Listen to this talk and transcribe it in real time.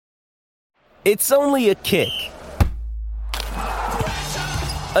It's only a kick,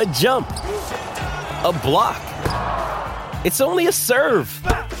 a jump, a block. It's only a serve.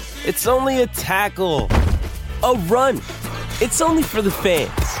 It's only a tackle, a run. It's only for the fans.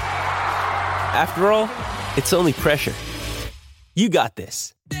 After all, it's only pressure. You got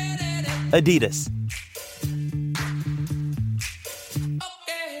this. Adidas.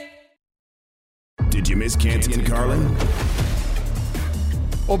 Did you miss Canty and Carlin?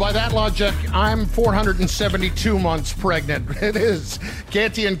 Well, by that logic, I'm 472 months pregnant. It is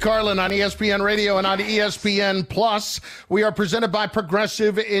Canty and Carlin on ESPN Radio and on ESPN Plus. We are presented by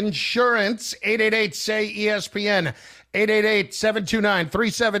Progressive Insurance. 888-SAY-ESPN.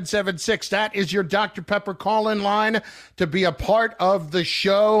 888-729-3776. That is your Dr. Pepper call-in line to be a part of the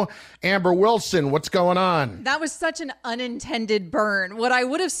show. Amber Wilson, what's going on? That was such an unintended burn. What I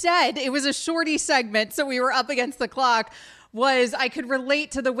would have said, it was a shorty segment, so we were up against the clock, was I could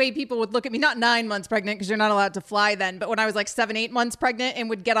relate to the way people would look at me, not 9 months pregnant because you're not allowed to fly then, but when I was like 7, 8 months pregnant and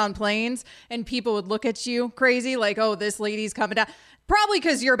would get on planes and people would look at you crazy, like, oh, this lady's coming down. Probably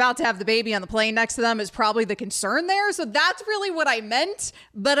because you're about to have the baby on the plane next to them is probably the concern there. So that's really what I meant,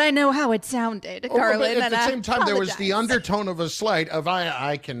 but I know how it sounded, Carlin. But at the same time, there was the undertone of a slight of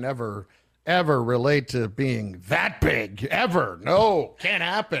I can never ever relate to being that big, ever. No, can't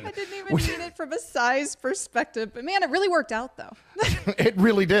happen. I didn't even mean it from a size perspective, but man, it really worked out though. It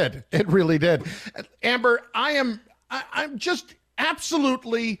really did. It really did. Amber, I'm just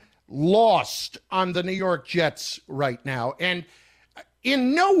absolutely lost on the New York Jets right now. And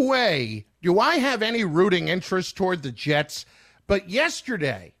in no way do I have any rooting interest toward the Jets. But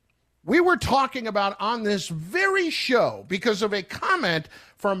yesterday, we were talking about on this very show because of a comment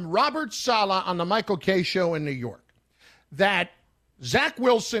from Robert Saleh on the Michael Kay show in New York that Zach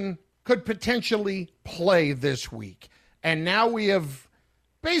Wilson could potentially play this week. And now we have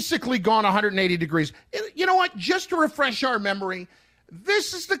basically gone 180 degrees. You know what? Just to refresh our memory,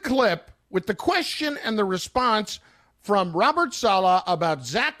 this is the clip with the question and the response from Robert Saleh about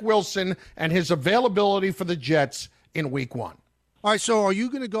Zach Wilson and his availability for the Jets in week 1. All right, so are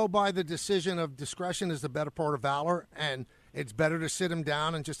you going to go by the decision of discretion is the better part of valor, and it's better to sit him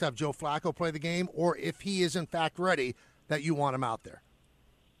down and just have Joe Flacco play the game, or if he is in fact ready, that you want him out there?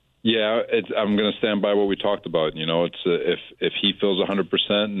 Yeah, I'm going to stand by what we talked about. You know, it's if he feels 100%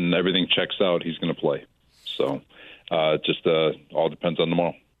 and everything checks out, he's going to play. So just all depends on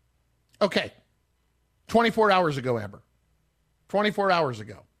tomorrow. Okay. 24 hours ago, Amber. 24 hours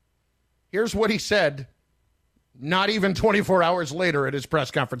ago. Here's what he said not even 24 hours later at his press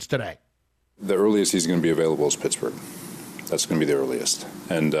conference today. The earliest he's going to be available is Pittsburgh. That's going to be the earliest.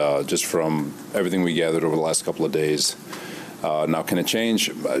 And just from everything we gathered over the last couple of days, now can it change?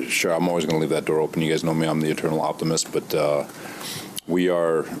 Sure, I'm always going to leave that door open. You guys know me, I'm the eternal optimist, but we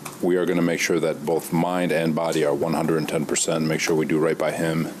are going to make sure that both mind and body are 110%, make sure we do right by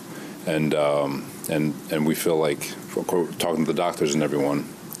him. And we feel like, talking to the doctors and everyone,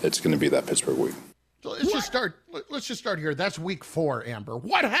 it's going to be that Pittsburgh week. So let's just start here. That's week 4, Amber.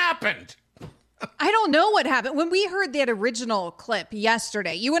 What happened? I don't know what happened. When we heard that original clip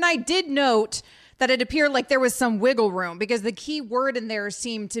yesterday, you and I did note that it appeared like there was some wiggle room because the key word in there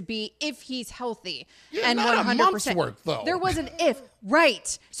seemed to be if he's healthy. Yeah, and not 100%. a month's worth, though. There was an if,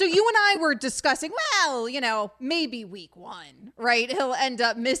 right. So you and I were discussing, well, maybe week 1, right? He'll end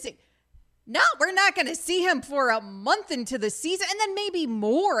up missing. No, we're not going to see him for a month into the season and then maybe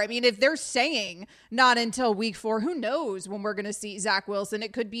more. I mean, if they're saying not until week 4, who knows when we're going to see Zach Wilson?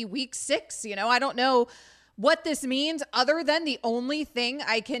 It could be week 6. I don't know what this means other than the only thing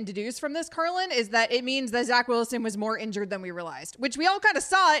I can deduce from this, Carlin, is that it means that Zach Wilson was more injured than we realized, which we all kind of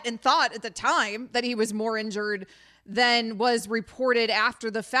saw it and thought at the time that he was more injured than was reported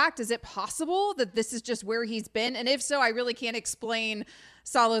after the fact. Is it possible that this is just where he's been? And if so, I really can't explain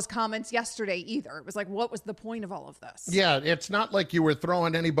Saleh's comments yesterday either. It was like, what was the point of all of this? Yeah, it's not like you were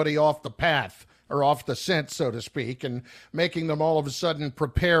throwing anybody off the path or off the scent, so to speak, and making them all of a sudden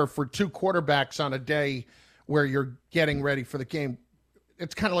prepare for 2 quarterbacks on a day where you're getting ready for the game.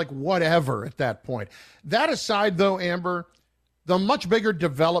 It's kind of like whatever at that point. That aside, though, Amber, the much bigger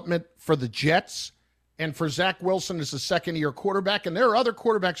development for the Jets and for Zach Wilson as a second-year quarterback, and there are other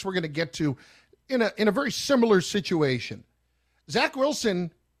quarterbacks we're going to get to in a very similar situation. Zach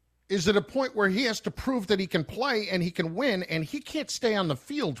Wilson is at a point where he has to prove that he can play and he can win, and he can't stay on the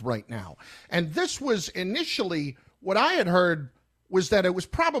field right now. And this was initially what I had heard was that it was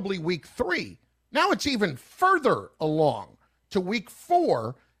probably week 3. Now it's even further along to week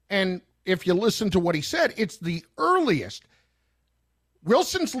 4. And if you listen to what he said, it's the earliest.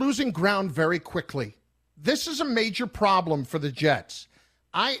 Wilson's losing ground very quickly. This is a major problem for the Jets.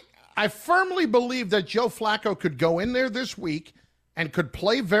 I I firmly believe that Joe Flacco could go in there this week and could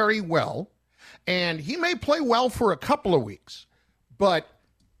play very well. And he may play well for a couple of weeks, but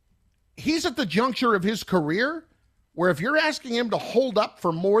he's at the juncture of his career where if you're asking him to hold up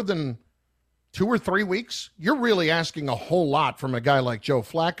for more than 2 or 3 weeks, you're really asking a whole lot from a guy like Joe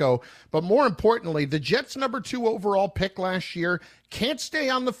Flacco. But more importantly, the Jets' number 2 overall pick last year can't stay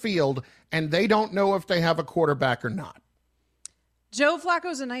on the field, and they don't know if they have a quarterback or not. Joe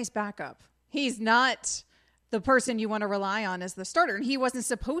Flacco's a nice backup. He's not the person you want to rely on as the starter. And he wasn't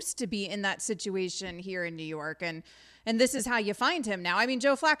supposed to be in that situation here in New York. And this is how you find him now. I mean,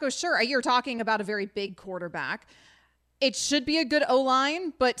 Joe Flacco, sure, you're talking about a very big quarterback. It should be a good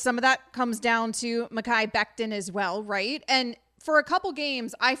O-line, but some of that comes down to Mekhi Becton as well, right? And for a couple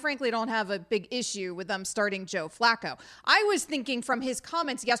games, I frankly don't have a big issue with them starting Joe Flacco. I was thinking from his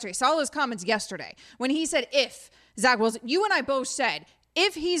comments yesterday, saw his comments yesterday, when he said, if Zach Wilson, you and I both said,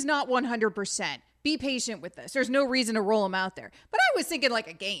 if he's not 100%, be patient with this. There's no reason to roll him out there. But I was thinking like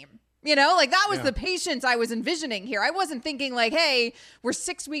a game. You know, like that was the patience I was envisioning here. I wasn't thinking like, hey, we're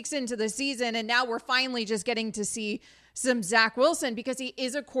 6 weeks into the season and now we're finally just getting to see some Zach Wilson, because he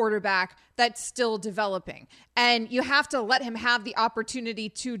is a quarterback that's still developing. And you have to let him have the opportunity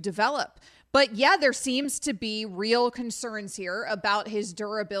to develop. But yeah, there seems to be real concerns here about his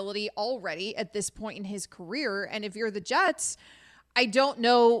durability already at this point in his career. And if you're the Jets, I don't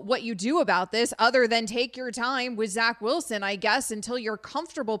know what you do about this other than take your time with Zach Wilson, I guess, until you're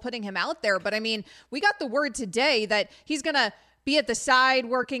comfortable putting him out there. But I mean, we got the word today that he's going to be at the side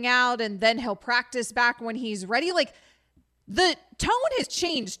working out and then he'll practice back when he's ready. Like, the tone has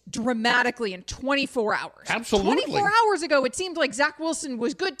changed dramatically in 24 hours. Absolutely. 24 hours ago, it seemed like Zach Wilson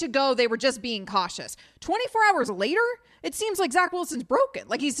was good to go. They were just being cautious. 24 hours later, it seems like Zach Wilson's broken,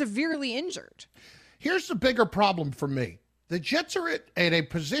 like he's severely injured. Here's the bigger problem for me. The Jets are at a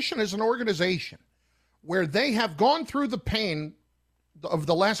position as an organization where they have gone through the pain of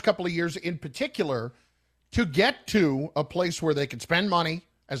the last couple of years in particular to get to a place where they can spend money,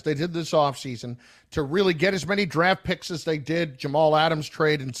 as they did this offseason, to really get as many draft picks as they did, Jamal Adams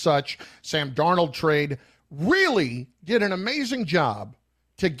trade and such, Sam Darnold trade, really did an amazing job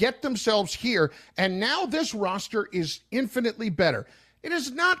to get themselves here. And now this roster is infinitely better. It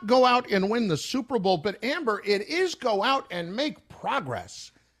is not go out and win the Super Bowl, but Amber, it is go out and make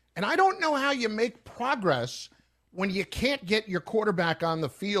progress. And I don't know how you make progress when you can't get your quarterback on the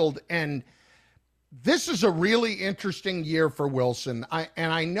field. And this is a really interesting year for Wilson.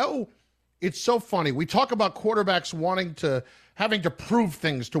 I know it's so funny. We talk about quarterbacks having to prove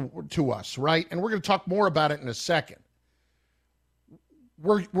things to us, right? And we're going to talk more about it in a second.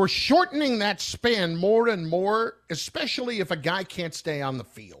 We're shortening that span more and more, especially if a guy can't stay on the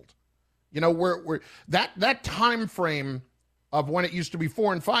field. You know, we're that time frame of when it used to be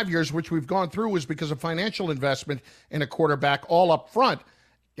 4 and 5 years, which we've gone through, was because of financial investment in a quarterback all up front,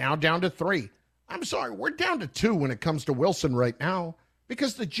 now down to 3. I'm sorry, we're down to 2 when it comes to Wilson right now,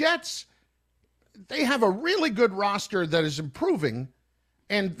 because the Jets, they have a really good roster that is improving,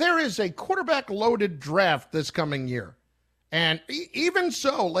 and there is a quarterback-loaded draft this coming year. And even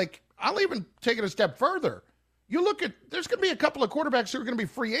so, like, I'll even take it a step further. You look at, there's going to be a couple of quarterbacks who are going to be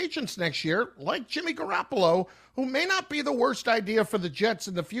free agents next year, like Jimmy Garoppolo, who may not be the worst idea for the Jets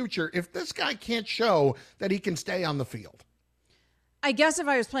in the future if this guy can't show that he can stay on the field. I guess if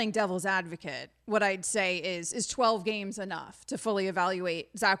I was playing devil's advocate, what I'd say is 12 games enough to fully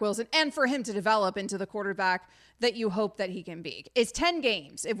evaluate Zach Wilson and for him to develop into the quarterback that you hope that he can be? Is 10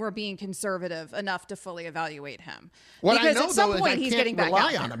 games, if we're being conservative, enough to fully evaluate him? What because I know, at some though, point is he's I getting can't back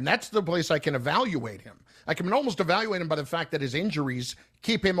rely out on there. him. That's the place I can evaluate him. I can almost evaluate him by the fact that his injuries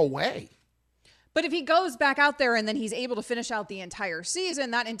keep him away. But if he goes back out there and then he's able to finish out the entire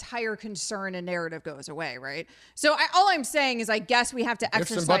season, that entire concern and narrative goes away, right? So all I'm saying is I guess we have to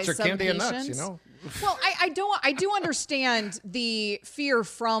exercise some candy patience. and nuts, you know? Well, I do understand the fear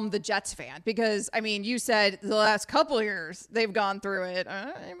from the Jets fan because, I mean, you said the last couple of years they've gone through it.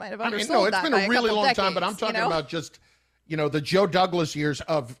 You might have understood no, it's that been by a really long decades, time, but I'm talking you know? about just, the Joe Douglas years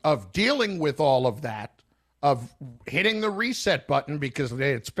of dealing with all of that, of hitting the reset button because they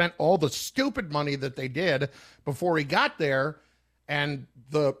had spent all the stupid money that they did before he got there. And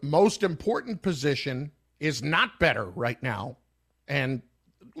the most important position is not better right now. And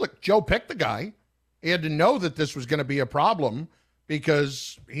look, Joe picked the guy. He had to know that this was going to be a problem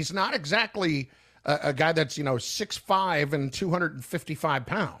because he's not exactly a guy that's, 6'5" and 255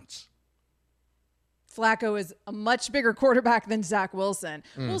 pounds. Flacco is a much bigger quarterback than Zach Wilson.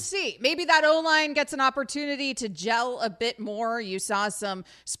 We'll see. Maybe that O-line gets an opportunity to gel a bit more. You saw some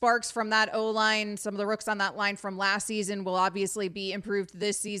sparks from that O-line. Some of the rooks on that line from last season will obviously be improved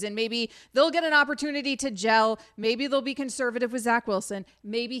this season. Maybe they'll get an opportunity to gel. Maybe they'll be conservative with Zach Wilson.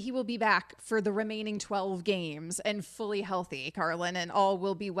 Maybe he will be back for the remaining 12 games and fully healthy, Carlin, and all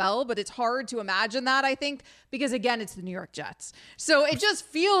will be well. But it's hard to imagine that, I think, because, again, it's the New York Jets. So it just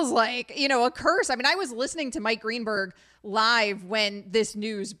feels like, a curse. I mean, I was listening to Mike Greenberg live when this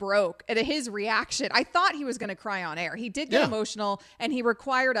news broke, and his reaction, I thought he was going to cry on air. He did get emotional, and he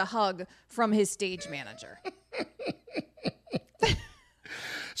required a hug from his stage manager.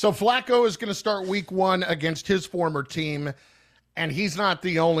 So Flacco is going to start week 1 against his former team, and he's not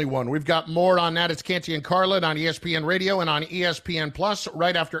the only one. We've got more on that. It's Canty and Carlin on ESPN Radio and on ESPN Plus.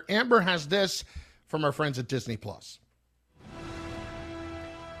 Right after Amber has this from our friends at Disney Plus.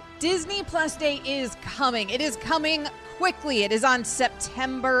 Disney Plus Day is coming. It is coming quickly. It is on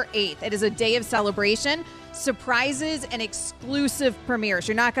September 8th. It is a day of celebration, surprises, and exclusive premieres.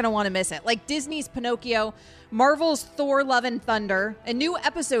 You're not going to want to miss it. Like Disney's Pinocchio, Marvel's Thor: Love and Thunder, and new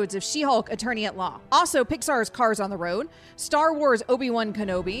episodes of She-Hulk: Attorney at Law. Also, Pixar's Cars on the Road, Star Wars: Obi-Wan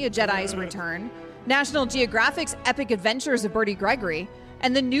Kenobi, A Jedi's Return, National Geographic's Epic Adventures of Bertie Gregory,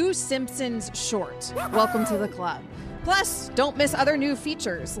 and the new Simpsons short. Welcome to the club. Plus, don't miss other new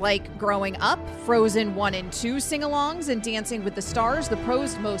features like Growing Up, Frozen 1 and 2 sing-alongs, and Dancing with the Stars, the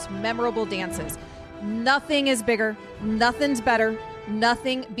pros' most memorable dances. Nothing is bigger, nothing's better,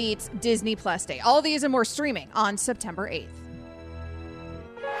 nothing beats Disney Plus Day. All these and more streaming on September 8th.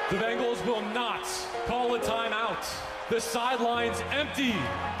 The Bengals will not call a timeout. The sideline's empty.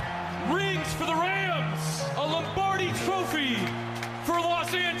 Rings for the Rams. A Lombardi trophy for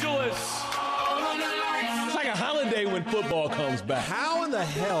Los Angeles. It's like a holiday when football comes back. How in the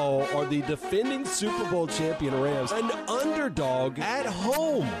hell are the defending Super Bowl champion Rams an underdog at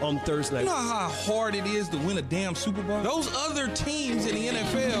home on Thursday night? You know how hard it is to win a damn Super Bowl? Those other teams in the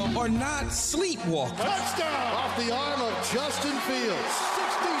NFL are not sleepwalkers. Touchdown off the arm of Justin Fields.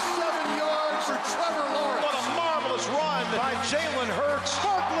 67 yards for Trevor Lawrence. What a marvelous run by Jalen Hurts.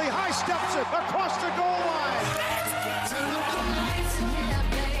 Barkley high steps it across the goal line.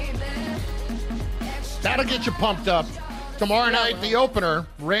 That'll get you pumped up. Tomorrow night, the opener,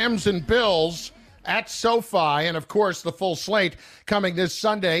 Rams and Bills at SoFi. And, of course, the full slate coming this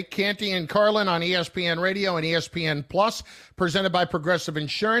Sunday. Canty and Carlin on ESPN Radio and ESPN Plus, presented by Progressive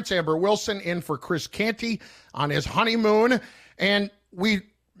Insurance. Amber Wilson in for Chris Canty on his honeymoon. And we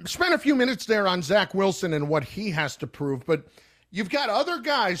spent a few minutes there on Zach Wilson and what he has to prove. But you've got other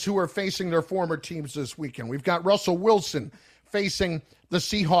guys who are facing their former teams this weekend. We've got Russell Wilson facing the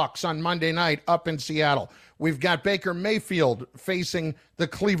Seahawks on Monday night up in Seattle. We've got Baker Mayfield facing the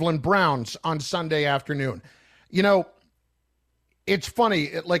Cleveland Browns on Sunday afternoon. It's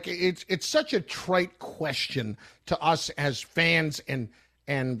funny. It's such a trite question to us as fans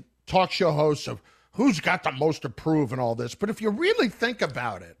and talk show hosts of who's got the most to prove and all this. But if you really think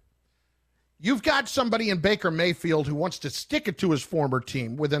about it, you've got somebody in Baker Mayfield who wants to stick it to his former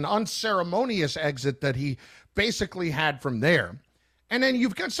team with an unceremonious exit that he basically had from there. And then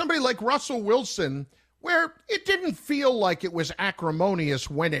you've got somebody like Russell Wilson where it didn't feel like it was acrimonious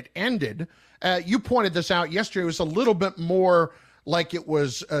when it ended. You pointed this out yesterday. It was a little bit more like it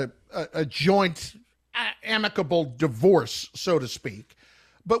was a joint amicable divorce, so to speak.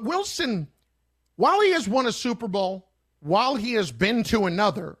 But Wilson, while he has won a Super Bowl, while he has been to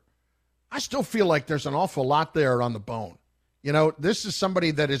another, I still feel like there's an awful lot there on the bone. This is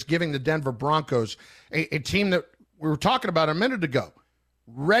somebody that is giving the Denver Broncos, a team that we were talking about a minute ago,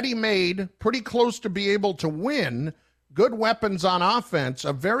 ready-made, pretty close to be able to win, good weapons on offense,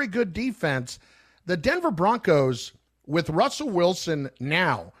 a very good defense. The Denver Broncos, with Russell Wilson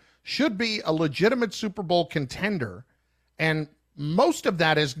now, should be a legitimate Super Bowl contender, and most of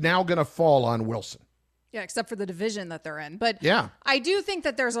that is now going to fall on Wilson. Yeah, except for the division that they're in. But yeah, I do think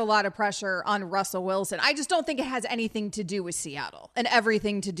that there's a lot of pressure on Russell Wilson. I just don't think it has anything to do with Seattle and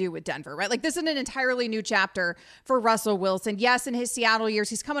everything to do with Denver, right? Like, this is an entirely new chapter for Russell Wilson. Yes, in his Seattle years,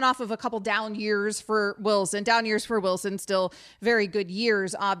 he's coming off of a couple down years for Wilson. Down years for Wilson, still very good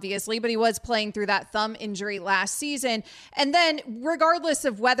years, obviously, but he was playing through that thumb injury last season. And then regardless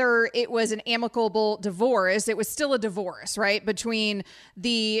of whether it was an amicable divorce, it was still a divorce, right? Between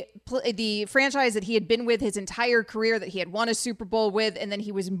the franchise that he had been with his entire career, that he had won a Super Bowl with, and then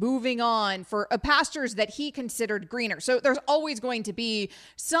he was moving on for pastures that he considered greener. So there's always going to be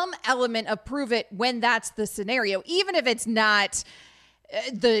some element of prove it when that's the scenario, even if it's not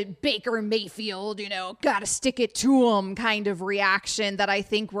the Baker Mayfield, got to stick it to him kind of reaction that I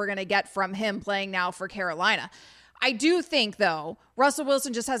think we're going to get from him playing now for Carolina. I do think, though, Russell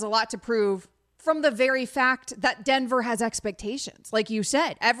Wilson just has a lot to prove from the very fact that Denver has expectations. Like you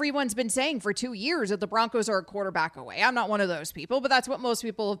said, everyone's been saying for 2 years that the Broncos are a quarterback away. I'm not one of those people, but that's what most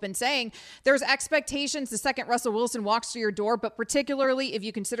people have been saying. There's expectations the second Russell Wilson walks through your door, but particularly if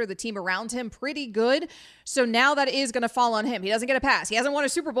you consider the team around him pretty good. So now that is going to fall on him. He doesn't get a pass. He hasn't won a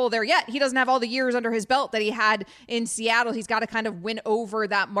Super Bowl there yet. He doesn't have all the years under his belt that he had in Seattle. He's got to kind of win over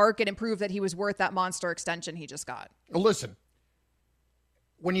that market and prove that he was worth that monster extension he just got. Well, listen.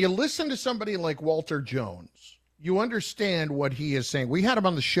 When you listen to somebody like Walter Jones, you understand what he is saying. We had him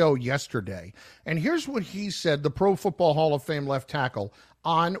on the show yesterday, and here's what he said, the Pro Football Hall of Fame left tackle,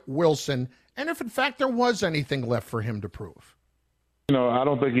 on Wilson, and if in fact there was anything left for him to prove. I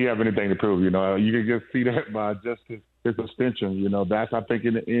don't think he have anything to prove. You can just see that by just his extension. That's, I think,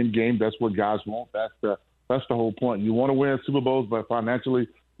 in the end game, that's what guys want. That's the whole point. You want to win Super Bowls, but financially,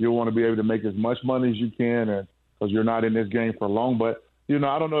 you want to be able to make as much money as you can, and because you're not in this game for long. But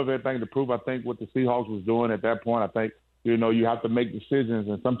I don't know if anything to prove. I think what the Seahawks was doing at that point, I think, you have to make decisions,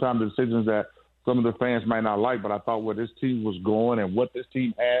 and sometimes the decisions that some of the fans might not like, but I thought where this team was going and what this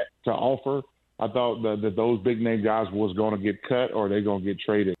team had to offer, I thought that those big-name guys was going to get cut or they're going to get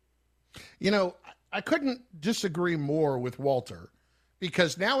traded. I couldn't disagree more with Walter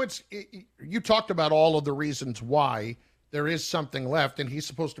because now you talked about all of the reasons why there is something left, and he's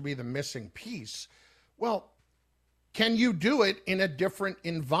supposed to be the missing piece. Well, can you do it in a different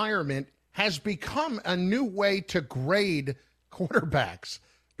environment has become a new way to grade quarterbacks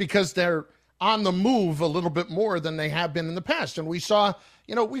because they're on the move a little bit more than they have been in the past. And we saw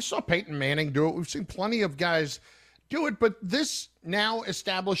Peyton Manning do it. We've seen plenty of guys do it, but this now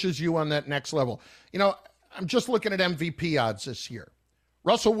establishes you on that next level. I'm just looking at MVP odds this year.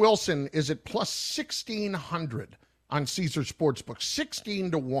 Russell Wilson is at plus 1,600 on Caesar Sportsbook,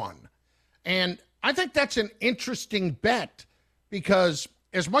 16-1. And I think that's an interesting bet because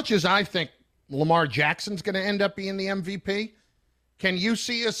as much as I think Lamar Jackson's going to end up being the MVP, can you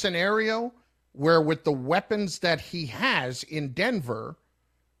see a scenario where with the weapons that he has in Denver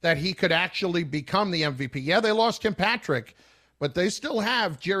that he could actually become the MVP? Yeah, they lost Tim Patrick, but they still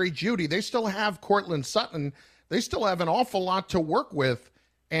have Jerry Jeudy. They still have Cortland Sutton. They still have an awful lot to work with.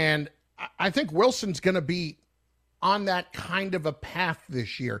 And I think Wilson's going to be on that kind of a path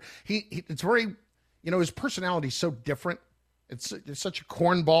this year. It's very... his personality is so different. It's such a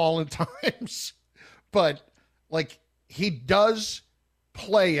cornball at times. But, he does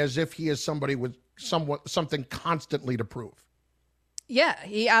play as if he is somebody with something constantly to prove. Yeah,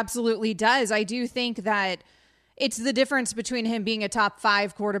 he absolutely does. I do think that it's the difference between him being a top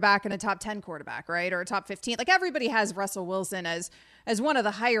 5 quarterback and a top 10 quarterback, right? Or a top 15. Everybody has Russell Wilson as one of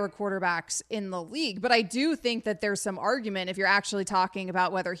the higher quarterbacks in the league. But I do think that there's some argument if you're actually talking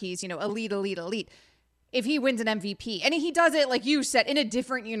about whether he's, elite. If he wins an MVP and he does it, like you said, in a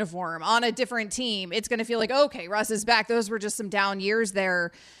different uniform on a different team, it's going to feel like, okay, Russ is back. Those were just some down years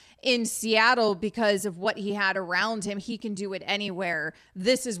there in Seattle because of what he had around him. He can do it anywhere.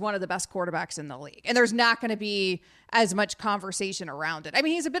 This is one of the best quarterbacks in the league. And there's not going to be as much conversation around it. I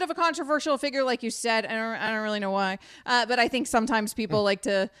mean, he's a bit of a controversial figure, like you said. I don't really know why. But I think sometimes people like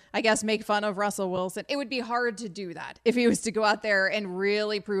to, make fun of Russell Wilson. It would be hard to do that if he was to go out there and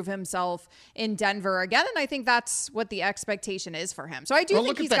really prove himself in Denver again. And I think that's what the expectation is for him. So I do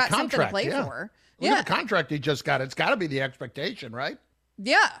think he's got something to play for. Look at the contract he just got. It's got to be the expectation, right?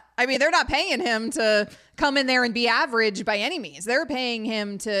 Yeah. I mean, they're not paying him to come in there and be average by any means. They're paying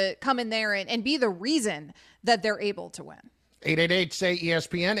him to come in there and be the reason that they're able to win.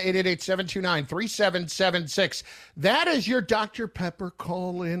 888-SAY-ESPN, 888-729-3776. That is your Dr. Pepper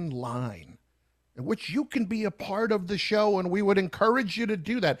call-in line, in which you can be a part of the show, and we would encourage you to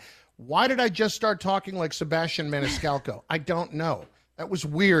do that. Why did I just start talking like Sebastian Maniscalco? I don't know. That was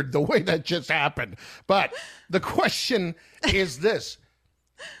weird, the way that just happened. But the question is this.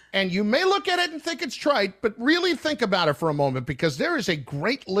 And you may look at it and think it's trite, but really think about it for a moment because there is a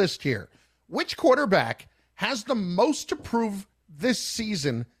great list here. Which quarterback has the most to prove this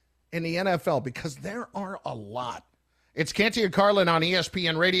season in the NFL? Because there are a lot. It's Canty and Carlin on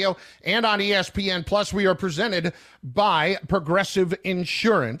ESPN Radio and on ESPN Plus. We are presented by Progressive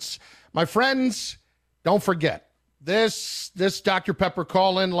Insurance. My friends, don't forget, this Dr. Pepper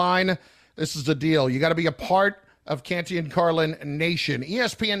call-in line, this is the deal. You got to be a part of Canty and Carlin Nation.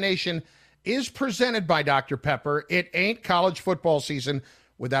 ESPN Nation is presented by Dr. Pepper. It ain't college football season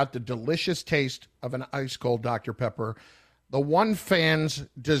without the delicious taste of an ice-cold Dr. Pepper, the one fans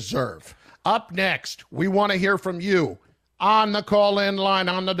deserve. Up next, we want to hear from you on the call-in line,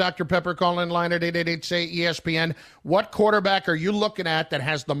 on the Dr. Pepper call-in line at 888-SAY-ESPN. What quarterback are you looking at that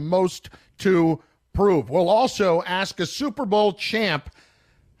has the most to prove? We'll also ask a Super Bowl champ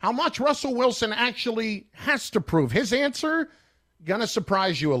how much Russell Wilson actually has to prove. His answer going to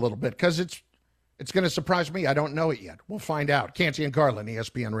surprise you a little bit because it's going to surprise me. I don't know it yet. We'll find out. Canty and Carlin,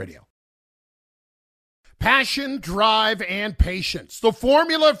 ESPN Radio. Passion, drive, and patience. The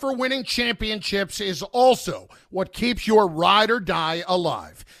formula for winning championships is also what keeps your ride or die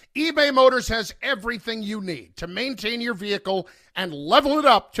alive. eBay Motors has everything you need to maintain your vehicle and level it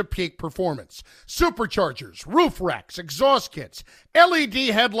up to peak performance. Superchargers, roof racks, exhaust kits, LED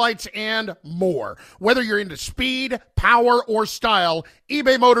headlights, and more. Whether you're into speed, power, or style,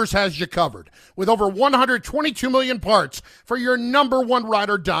 eBay Motors has you covered. With over 122 million parts for your number one ride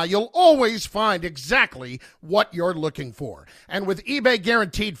or die, you'll always find exactly what you're looking for. And with eBay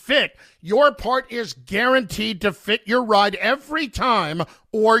Guaranteed Fit, your part is guaranteed to fit your ride every time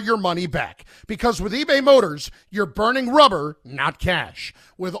or your money back. Because with eBay Motors, you're burning rubber, not cash.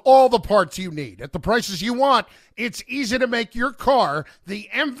 With all the parts you need at the prices you want, it's easy to make your car the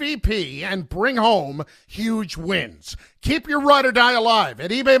MVP and bring home huge wins. Keep your ride or die alive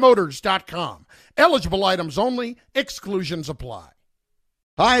at ebaymotors.com. Eligible items only. Exclusions apply.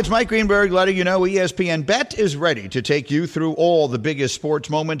 Hi, it's Mike Greenberg letting you know ESPN Bet is ready to take you through all the biggest sports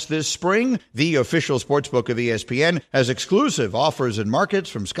moments this spring. The official sportsbook of ESPN has exclusive offers and markets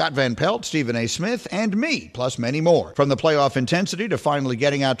from Scott Van Pelt, Stephen A. Smith, and me, plus many more. From the playoff intensity to finally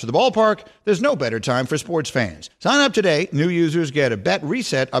getting out to the ballpark, there's no better time for sports fans. Sign up today. New users get a bet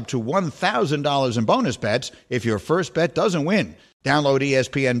reset up to $1,000 in bonus bets if your first bet doesn't win. Download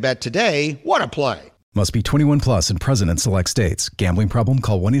ESPN Bet today. What a play. Must be 21 plus and present in select states. Gambling problem?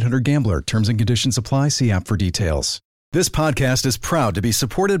 Call 1-800-GAMBLER. Terms and conditions apply. See app for details. This podcast is proud to be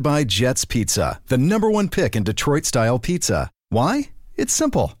supported by Jets Pizza, the #1 pick in Detroit-style pizza. Why? It's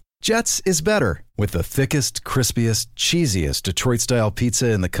simple. Jets is better. With the thickest, crispiest, cheesiest Detroit-style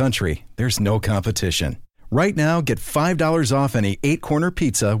pizza in the country, there's no competition. Right now, get $5 off any 8-corner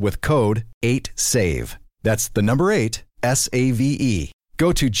pizza with code 8SAVE. That's the number 8, SAVE.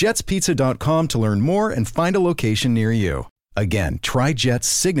 Go to jetspizza.com to learn more and find a location near you. Again, try Jet's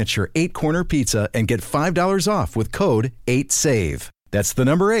signature 8-corner pizza and get $5 off with code 8SAVE. That's the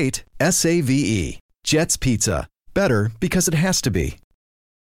number 8, SAVE. Jet's Pizza. Better because it has to be.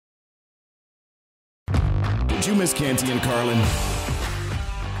 Did you miss Canty and Carlin?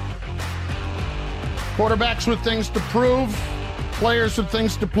 Quarterbacks with things to prove. Players with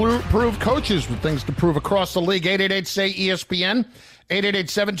things to prove. Coaches with things to prove across the league. 888-SAY-ESPN.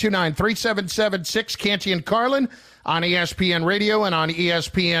 888-729-3776. Canty and Carlin on ESPN Radio and on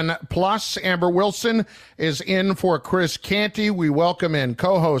ESPN Plus. Amber Wilson is in for Chris Canty. We welcome in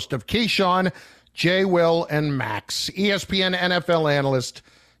co-host of Keyshawn, Jay, Will, and Max. ESPN NFL analyst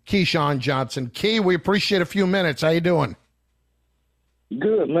Keyshawn Johnson. Key, we appreciate a few minutes. How you doing?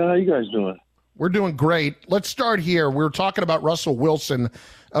 Good, man. How you guys doing? We're doing great. Let's start here. We were talking about Russell Wilson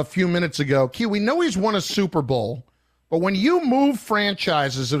a few minutes ago. Key, we know he's won a Super Bowl. But when you move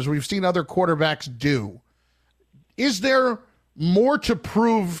franchises, as we've seen other quarterbacks do, is there more to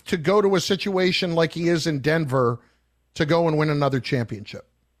prove to go to a situation like he is in Denver to go and win another championship?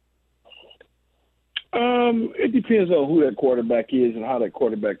 It depends on who that quarterback is and how that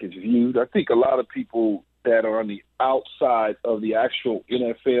quarterback is viewed. I think a lot of people that are on the outside of the actual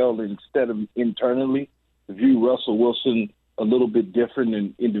NFL instead of internally view Russell Wilson a little bit different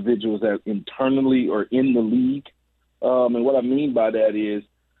than individuals that internally are in the league. And what I mean by that is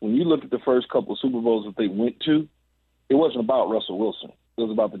when you look at the first couple of Super Bowls that they went to, it wasn't about Russell Wilson. It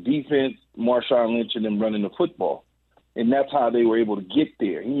was about the defense, Marshawn Lynch, and them running the football. And that's how they were able to get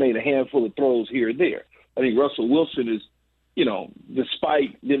there. He made a handful of throws here and there. I think Russell Wilson is,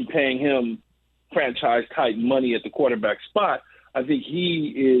 despite them paying him franchise-type money at the quarterback spot, I think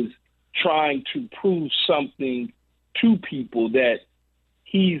he is trying to prove something to people that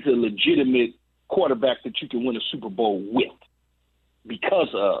he's a legitimate quarterback that you can win a Super Bowl with because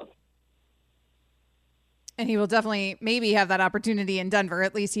of. And he will definitely maybe have that opportunity in Denver.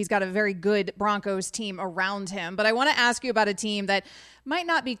 At least he's got a very good Broncos team around him. But I want to ask you about a team that might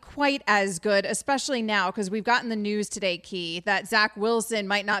not be quite as good, especially now, because we've gotten the news today, Key, that Zach Wilson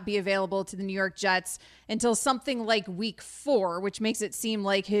might not be available to the New York Jets until something like week 4, which makes it seem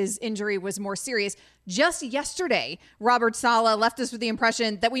like his injury was more serious. Just yesterday, Robert Saleh left us with the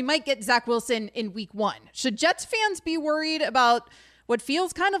impression that we might get Zach Wilson in week 1. Should Jets fans be worried about what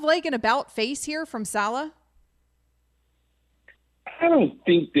feels kind of like an about face here from Saleh? I don't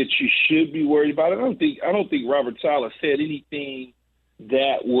think that you should be worried about it. I don't think Robert Saleh said anything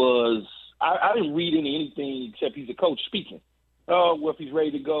that was I didn't read anything except he's a coach speaking. Oh, well, if he's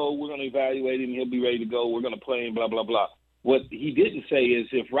ready to go, we're going to evaluate him. He'll be ready to go. We're going to play him, blah, blah, blah. What he didn't say is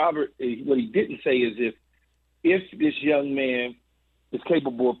if this young man is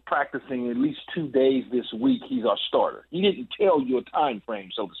capable of practicing at least 2 days this week, he's our starter. He didn't tell you a time frame,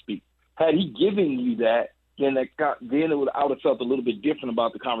 so to speak. Had he given you that, then I would have felt a little bit different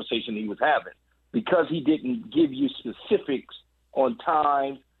about the conversation he was having. Because he didn't give you specifics on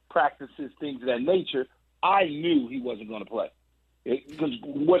time, practices, things of that nature, I knew he wasn't going to play.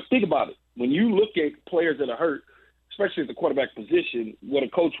 Think about it. When you look at players that are hurt, especially at the quarterback position, what a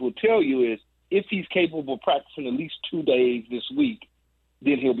coach will tell you is if he's capable of practicing at least 2 days this week,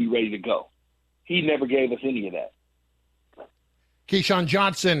 then he'll be ready to go. He never gave us any of that. Keyshawn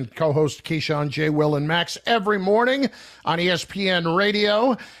Johnson, co-host Keyshawn, J. Will, and Max every morning on ESPN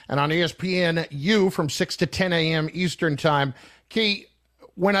Radio and on ESPNU from 6 to 10 a.m. Eastern Time. Key,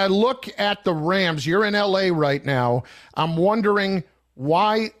 when I look at the Rams, you're in L.A. right now, I'm wondering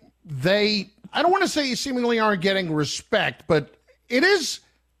why I don't want to say seemingly aren't getting respect, but it is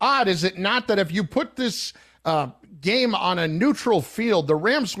odd, is it not, that if you put this game on a neutral field, the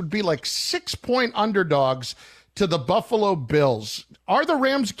Rams would be like 6-point underdogs to the Buffalo Bills. Are the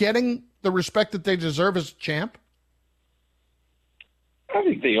Rams getting the respect that they deserve as champ? I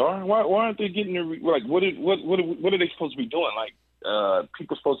think they are. Why aren't they getting what are they supposed to be doing? Like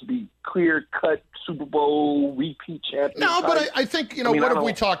people supposed to be clear-cut Super Bowl repeat champions? No, but I think what have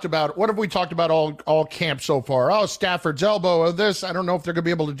we talked about? What have we talked about all camp so far? Oh, Stafford's elbow, or this. I don't know if they're going to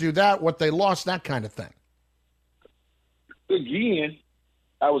be able to do that. What they lost, that kind of thing. Again,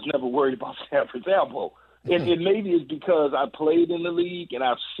 I was never worried about Stafford's elbow. And maybe it's because I played in the league and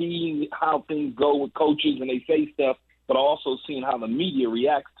I've seen how things go with coaches and they say stuff, but I've also seen how the media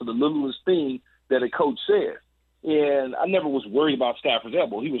reacts to the littlest thing that a coach says. And I never was worried about Stafford's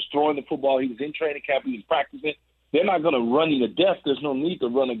elbow. He was throwing the football. He was in training camp. He was practicing. They're not going to run you to death. There's no need to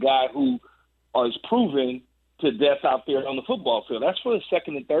run a guy who is proven to death out there on the football field. That's for the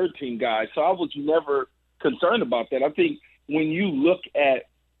second and third team guys. So I was never concerned about that. I think when you look at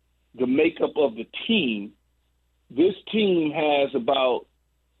the makeup of the team, this team has about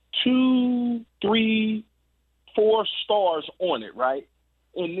 2, 3, 4 stars on it, right?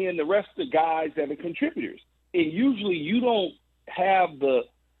 And then the rest of the guys that are contributors. And usually you don't have the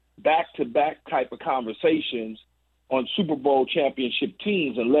back-to-back type of conversations on Super Bowl championship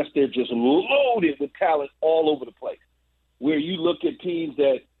teams unless they're just loaded with talent all over the place. Where you look at teams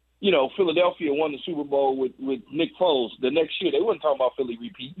that, Philadelphia won the Super Bowl with Nick Foles. The next year, they weren't talking about Philly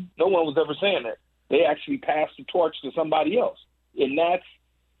repeating. No one was ever saying that. They actually passed the torch to somebody else. And that's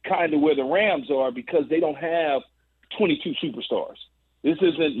kind of where the Rams are because they don't have 22 superstars. This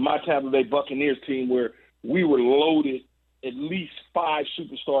isn't my Tampa Bay Buccaneers team where we were loaded at least 5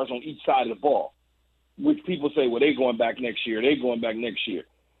 superstars on each side of the ball, which people say, well, they're going back next year. They're going back next year.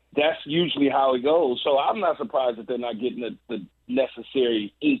 That's usually how it goes. So I'm not surprised that they're not getting the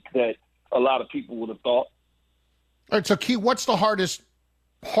necessary ink that a lot of people would have thought. All right, so Key, what's the hardest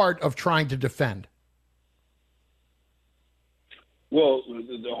part of trying to defend? Well,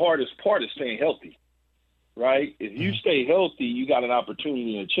 the hardest part is staying healthy, right? If you stay healthy, you got an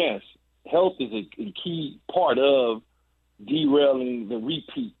opportunity and a chance. Health is a key part of derailing the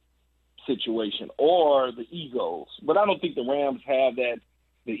repeat situation or the egos. But I don't think the Rams have that,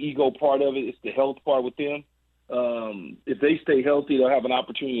 the ego part of it. It's the health part with them. If they stay healthy, they'll have an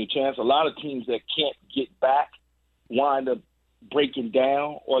opportunity and a chance. A lot of teams that can't get back wind up breaking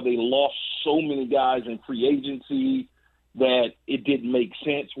down, or they lost so many guys in free agency that it didn't make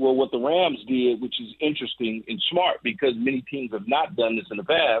sense. Well, what the Rams did, which is interesting and smart because many teams have not done this in the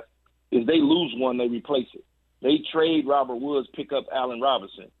past, is they lose one, they replace it. They trade Robert Woods, pick up Allen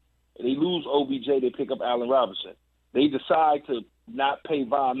Robinson. They lose OBJ, they pick up Allen Robinson. They decide to not pay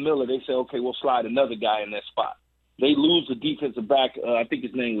Von Miller. They say, okay, we'll slide another guy in that spot. They lose the defensive back. I think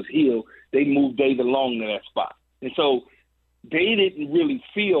his name was Hill. They moved David Long to that spot. And so they didn't really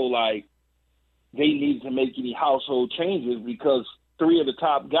feel like they needed to make any household changes because 3 of the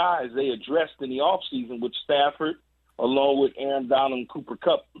top guys they addressed in the offseason with Stafford, along with Aaron Donald and Cooper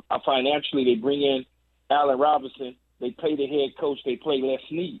Kupp. Financially, they bring in Allen Robinson. They pay the head coach. They play Les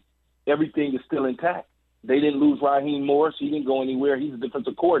Snead. Everything is still intact. They didn't lose Raheem Morris. He didn't go anywhere. He's a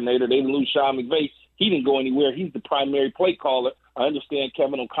defensive coordinator. They didn't lose Sean McVay. He didn't go anywhere. He's the primary play caller. I understand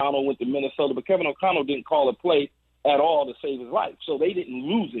Kevin O'Connell went to Minnesota, but Kevin O'Connell didn't call a play at all to save his life. So they didn't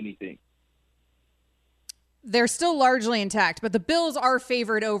lose anything. they're still largely intact, but the Bills are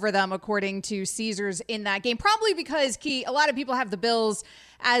favored over them according to Caesars in that game. Probably because, Key, a lot of people have the Bills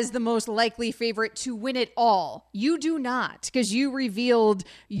as the most likely favorite to win it all. You do not, because you revealed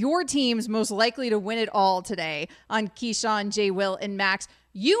your team's most likely to win it all today on Keyshawn, J. Will, and Max.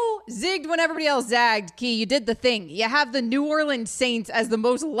 You zigged when everybody else zagged, Key. You did the thing. You have the New Orleans Saints as the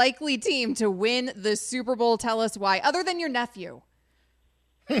most likely team to win the Super Bowl. Tell us why, other than your nephew.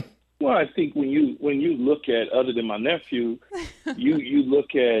 Well, I think when you look at, other than my nephew, you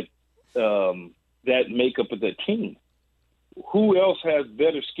look at that makeup of the team. Who else has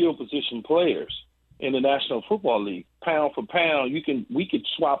better skill position players in the National Football League? Pound for pound, we could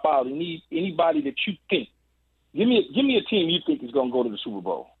swap out anybody that you think. Give me a team you think is going to go to the Super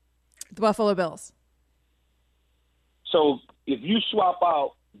Bowl. The Buffalo Bills. So if you swap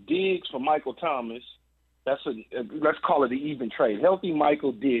out Diggs for Michael Thomas, let's call it an even trade. Healthy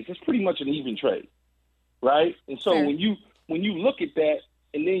Michael Diggs, it's pretty much an even trade, right? And so when you look at that,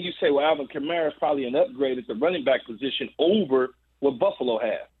 and then you say, well, Alvin Kamara is probably an upgrade at the running back position over what Buffalo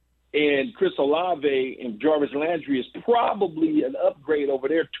have. And Chris Olave and Jarvis Landry is probably an upgrade over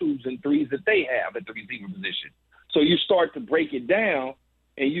their 2s and 3s that they have at the receiver position. So you start to break it down,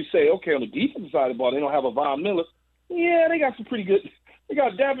 and you say, okay, on the defensive side of the ball, they don't have a Von Miller. Yeah, they got some pretty good – they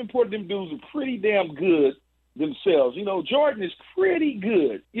got Davenport. Them dudes are pretty damn good themselves. Jordan is pretty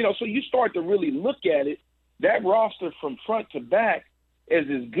good. So you start to really look at it. That roster from front to back is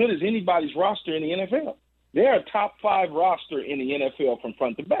as good as anybody's roster in the NFL. They're a top 5 roster in the NFL from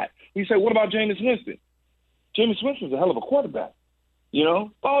front to back. You say, what about Jameis Winston? Jameis Winston's a hell of a quarterback. He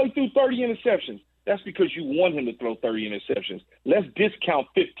threw 30 interceptions. That's because you want him to throw 30 interceptions. Let's discount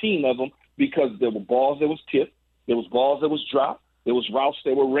 15 of them because there were balls that was tipped. There was balls that was dropped. There was routes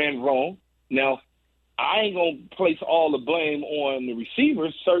that were ran wrong. Now, I ain't going to place all the blame on the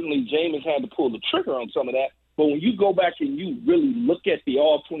receivers. Certainly, Jameis had to pull the trigger on some of that. But when you go back and you really look at the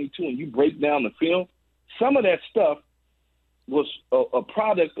All-22 and you break down the film, some of that stuff was a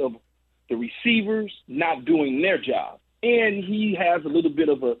product of the receivers not doing their job. And he has a little bit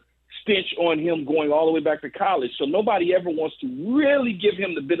of a stench on him going all the way back to college. So nobody ever wants to really give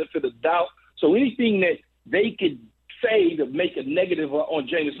him the benefit of doubt. So anything that they could say to make a negative on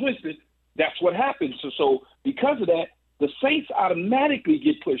Jameis Winston, that's what happens. So because of that, the Saints automatically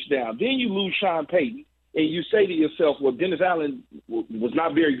get pushed down. Then you lose Sean Payton, and you say to yourself, well, Dennis Allen was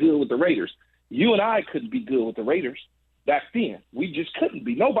not very good with the Raiders. You and I couldn't be good with the Raiders back then. We just couldn't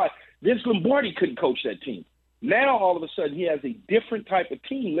be. Vince Lombardi couldn't coach that team. Now, all of a sudden, he has a different type of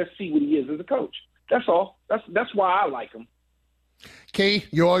team. Let's see what he is as a coach. That's all. That's why I like him. Key,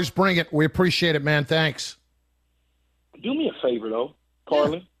 you always bring it. We appreciate it, man. Thanks. Do me a favor, though,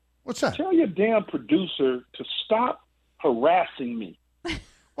 Carlin. Yeah. What's that? Tell your damn producer to stop harassing me.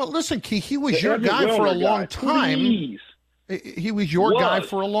 Well, listen, Key, he was your guy for a long time. Please. He was your guy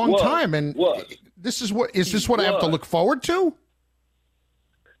for a long time, and this is what I have to look forward to?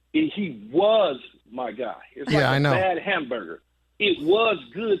 He was my guy. It's like I know. A bad hamburger. It was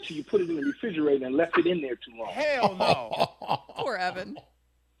good till you put it in the refrigerator and left it in there too long. Hell no. Poor Evan.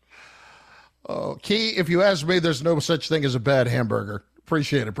 Oh, Key, if you ask me, there's no such thing as a bad hamburger.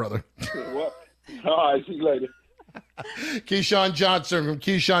 Appreciate it, brother. Well, all right, see you later. Keyshawn Johnson from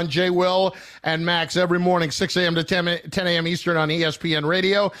Keyshawn, J. Will, and Max every morning, 6 a.m. to 10 a.m. Eastern on ESPN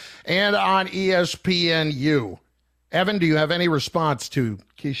Radio and on ESPNU. Evan, do you have any response to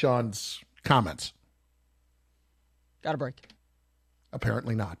Keyshawn's comments? Got a break.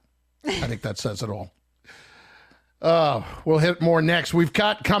 Apparently not. I think that says it all. We'll hit more next. We've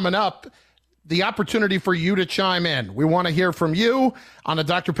got coming up the opportunity for you to chime in. We want to hear from you on the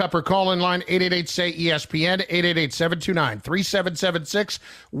Dr. Pepper call-in line, 888-SAY-ESPN, 888-729-3776.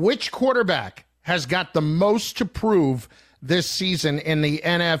 Which quarterback has got the most to prove this season in the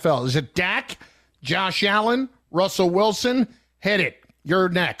NFL? Is it Dak, Josh Allen, Russell Wilson? Hit it. You're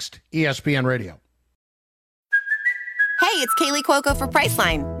next, ESPN Radio. Hey, it's Kaylee Cuoco for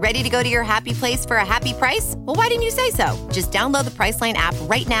Priceline. Ready to go to your happy place for a happy price? Well, why didn't you say so? Just download the Priceline app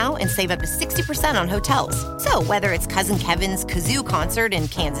right now and save up to 60% on hotels. So whether it's Cousin Kevin's Kazoo Concert in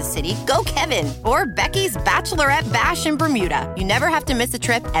Kansas City, go Kevin, or Becky's Bachelorette Bash in Bermuda, you never have to miss a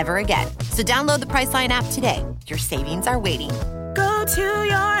trip ever again. So download the Priceline app today. Your savings are waiting. Go to your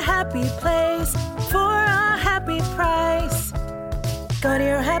happy place for a happy price. Go to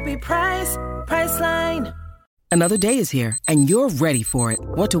your happy price, Priceline. Another day is here, and you're ready for it.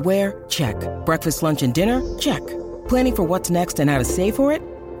 What to wear? Check. Breakfast, lunch, and dinner? Check. Planning for what's next and how to save for it?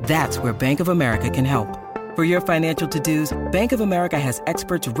 That's where Bank of America can help. For your financial to-dos, Bank of America has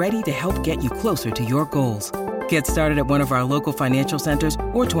experts ready to help get you closer to your goals. Get started at one of our local financial centers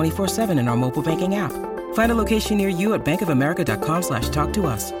or 24/7 in our mobile banking app. Find a location near you at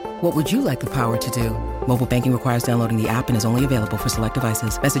bankofamerica.com/talktous. What would you like the power to do? Mobile banking requires downloading the app and is only available for select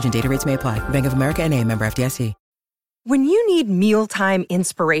devices. Message and data rates may apply. Bank of America N.A., member FDIC. When you need mealtime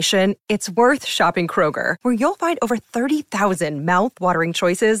inspiration, it's worth shopping Kroger, where you'll find over 30,000 mouth-watering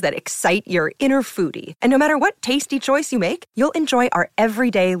choices that excite your inner foodie. And no matter what tasty choice you make, you'll enjoy our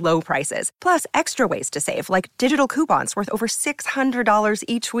everyday low prices, plus extra ways to save, like digital coupons worth over $600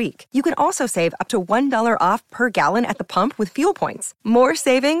 each week. You can also save up to $1 off per gallon at the pump with fuel points. More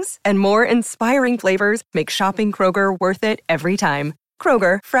savings and more inspiring flavors make shopping Kroger worth it every time.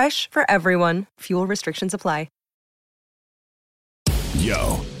 Kroger, fresh for everyone. Fuel restrictions apply.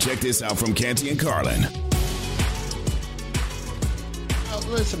 Yo, check this out from Canty and Carlin.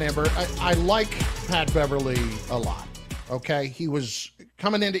 Listen, Amber, I like Pat Beverly a lot, okay? He was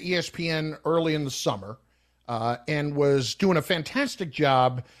coming into ESPN early in the summer and was doing a fantastic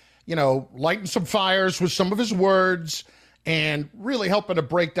job, lighting some fires with some of his words and really helping to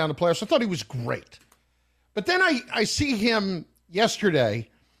break down the players. I thought he was great. But then I see him yesterday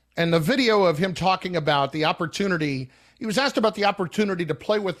and the video of him talking about the opportunity. He was asked about the opportunity to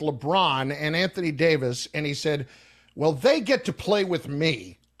play with LeBron and Anthony Davis, and he said, well, they get to play with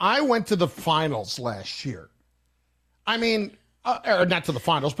me. I went to the finals last year. I mean, or not to the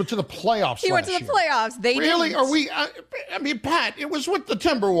finals, but to the playoffs. He went to the playoffs. They really? didn't. Are we? I mean, Pat, it was with the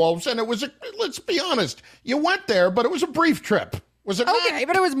Timberwolves, and it was, let's be honest, you went there, but it was a brief trip. Was it okay? Not?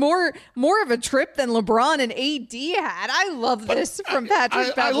 But it was more of a trip than LeBron and AD had. I love this from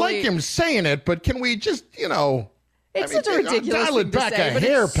Patrick Beverly. I like him saying it, but can we just, It's such a ridiculous dial it thing to back say, a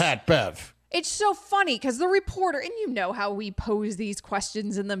hair, Pat Bev. It's so funny because the reporter, and you know how we pose these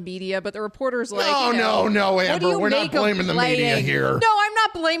questions in the media, but the reporter's like, no, Amber, we're not blaming the media here. No, I'm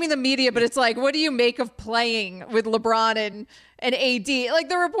not blaming the media, but it's like, what do you make of playing with LeBron and AD? Like,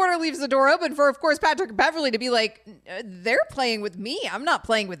 the reporter leaves the door open for, of course, Patrick Beverly to be like, they're playing with me. I'm not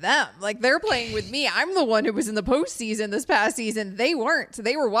playing with them. Like, they're playing with me. I'm the one who was in the postseason this past season. They weren't.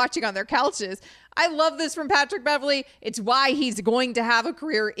 They were watching on their couches. I love this from Patrick Beverly. It's why he's going to have a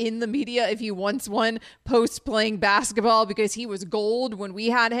career in the media if he wants one post playing basketball, because he was gold when we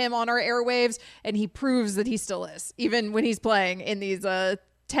had him on our airwaves, and he proves that he still is, even when he's playing in these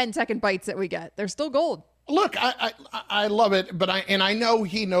 10-second bites that we get. They're still gold. Look, I love it, but I know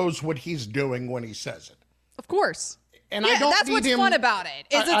he knows what he's doing when he says it. Of course. And I don't that's need what's him, fun about it.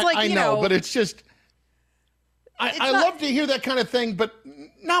 It's like, I know, but it's just I love to hear that kind of thing, but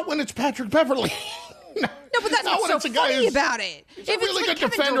not when it's Patrick Beverly. No, but that's what's so funny about it. He's a really good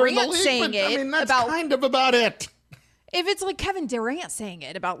defender in the league, but I mean, that's kind of about it. If it's like Kevin Durant saying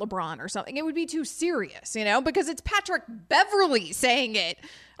it about LeBron or something, it would be too serious, because it's Patrick Beverly saying it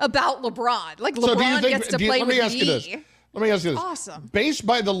about LeBron. Like, LeBron gets to play with me. Let me ask you this. Awesome. Based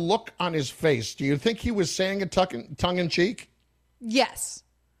by the look on his face, do you think he was saying it tongue in cheek? Yes.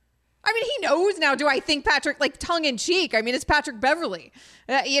 I mean, he knows now. Do I think Patrick, like, tongue in cheek? I mean, it's Patrick Beverly.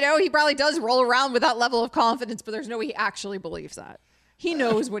 He probably does roll around with that level of confidence, but there's no way he actually believes that. He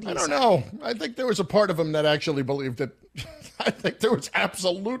knows what he's saying. I don't know. I think there was a part of him that actually believed it. I think there was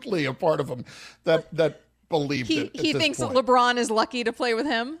absolutely a part of him that believed it. He thinks that LeBron is lucky to play with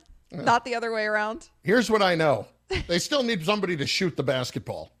him, not the other way around. Here's what I know. They still need somebody to shoot the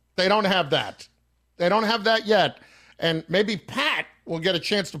basketball. They don't have that. They don't have that yet. And maybe Pat will get a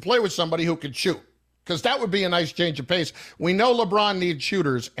chance to play with somebody who can shoot, because that would be a nice change of pace. We know LeBron needs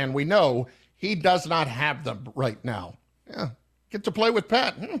shooters, and we know he does not have them right now. Yeah, get to play with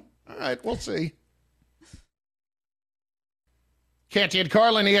Pat. All right, we'll see. Canty and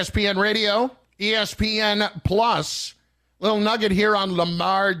Carlin, ESPN Radio, ESPN Plus. Little nugget here on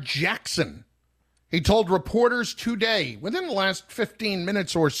Lamar Jackson. He told reporters today, within the last 15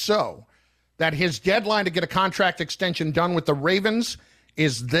 minutes or so, that his deadline to get a contract extension done with the Ravens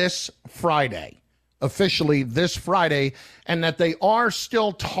is this Friday, officially this Friday, and that they are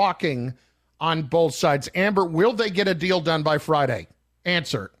still talking on both sides. Amber, will they get a deal done by Friday?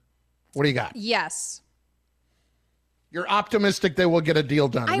 Answer. What do you got? Yes. You're optimistic they will get a deal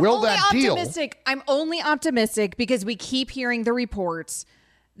done. I'm only optimistic because we keep hearing the reports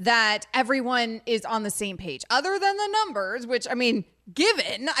that everyone is on the same page, other than the numbers, which, I mean,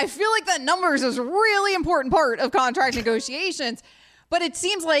 given, I feel like that numbers is a really important part of contract negotiations. But it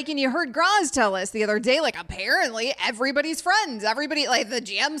seems like, and you heard Graz tell us the other day, like, apparently everybody's friends. Everybody, like, the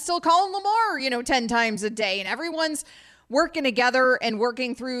GM's still calling Lamar, 10 times a day. And everyone's working together and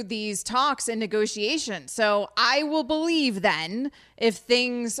working through these talks and negotiations. So I will believe then, if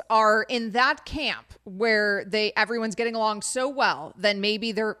things are in that camp where everyone's getting along so well, then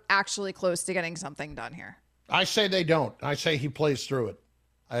maybe they're actually close to getting something done here. I say they don't. I say he plays through it.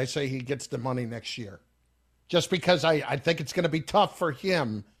 I say he gets the money next year. just because I think it's going to be tough for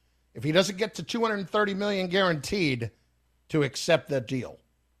him if he doesn't get to $230 million guaranteed to accept that deal.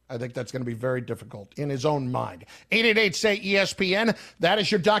 I think that's going to be very difficult in his own mind. 888-SAY-ESPN. That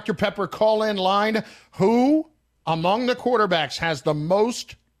is your Dr. Pepper call-in line. Who among the quarterbacks has the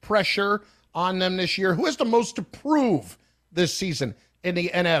most pressure on them this year? Who has the most to prove this season in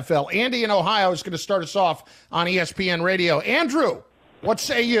the NFL? Andy in Ohio is going to start us off on ESPN Radio. Andrew, what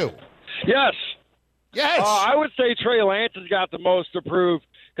say you? Yes. Yes. I would say Trey Lance has got the most to prove,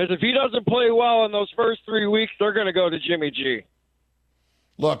 because if he doesn't play well in those first 3 weeks, they're going to go to Jimmy G.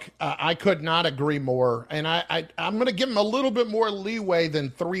 Look, I could not agree more, and I'm going to give him a little bit more leeway than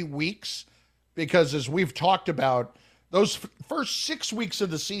 3 weeks, because as we've talked about, those first 6 weeks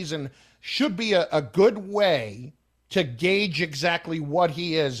of the season should be a good way to gauge exactly what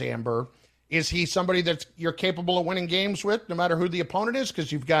he is, Amber. Is he somebody that you're capable of winning games with, no matter who the opponent is?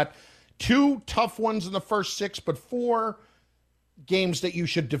 Because you've got 2 tough ones in the first 6, but 4 games that you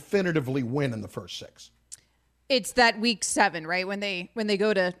should definitively win in the first 6. It's that week 7, right? When they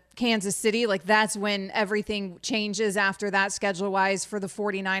go to Kansas City, like that's when everything changes after that schedule-wise for the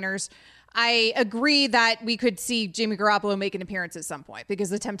 49ers. I agree that we could see Jimmy Garoppolo make an appearance at some point because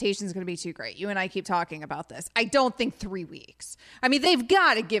the temptation is going to be too great. You and I keep talking about this. I don't think 3 weeks. I mean, they've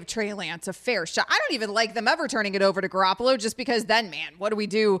got to give Trey Lance a fair shot. I don't even like them ever turning it over to Garoppolo, just because then, man, what do we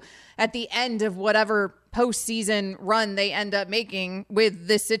do at the end of whatever postseason run they end up making with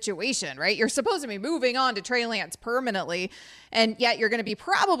this situation, right? You're supposed to be moving on to Trey Lance permanently, and yet you're going to be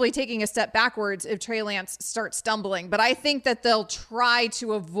probably taking a step backwards if Trey Lance starts stumbling. But I think that they'll try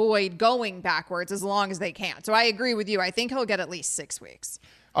to avoid going backwards as long as they can. So I agree with you. I think he'll get at least 6 weeks.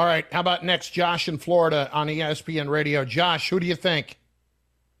 All right. How about next? Josh in Florida on ESPN Radio. Josh, who do you think?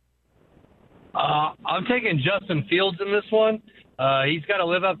 I'm taking Justin Fields in this one. He's got to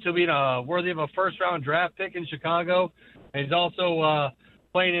live up to being worthy of a first-round draft pick in Chicago. And he's also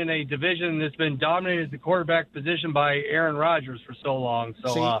playing in a division that's been dominated at the quarterback position by Aaron Rodgers for so long.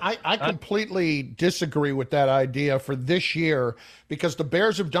 So, see, I completely disagree with that idea for this year, because the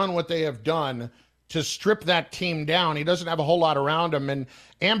Bears have done what they have done to strip that team down. He doesn't have a whole lot around him. And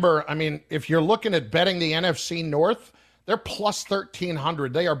Amber, I mean, if you're looking at betting the NFC North, they're plus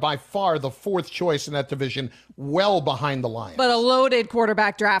 1,300. They are by far the 4th choice in that division, well behind the Lions. But a loaded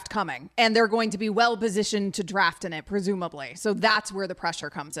quarterback draft coming, and they're going to be well positioned to draft in it, presumably. So that's where the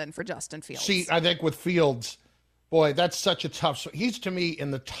pressure comes in for Justin Fields. See, I think with Fields, boy, that's such a tough – he's, to me,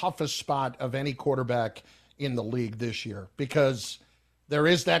 in the toughest spot of any quarterback in the league this year, because there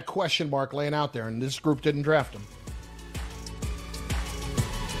is that question mark laying out there, and this group didn't draft him.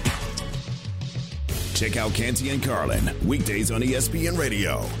 Check out Canty and Carlin, weekdays on ESPN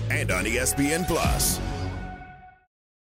Radio and on ESPN Plus.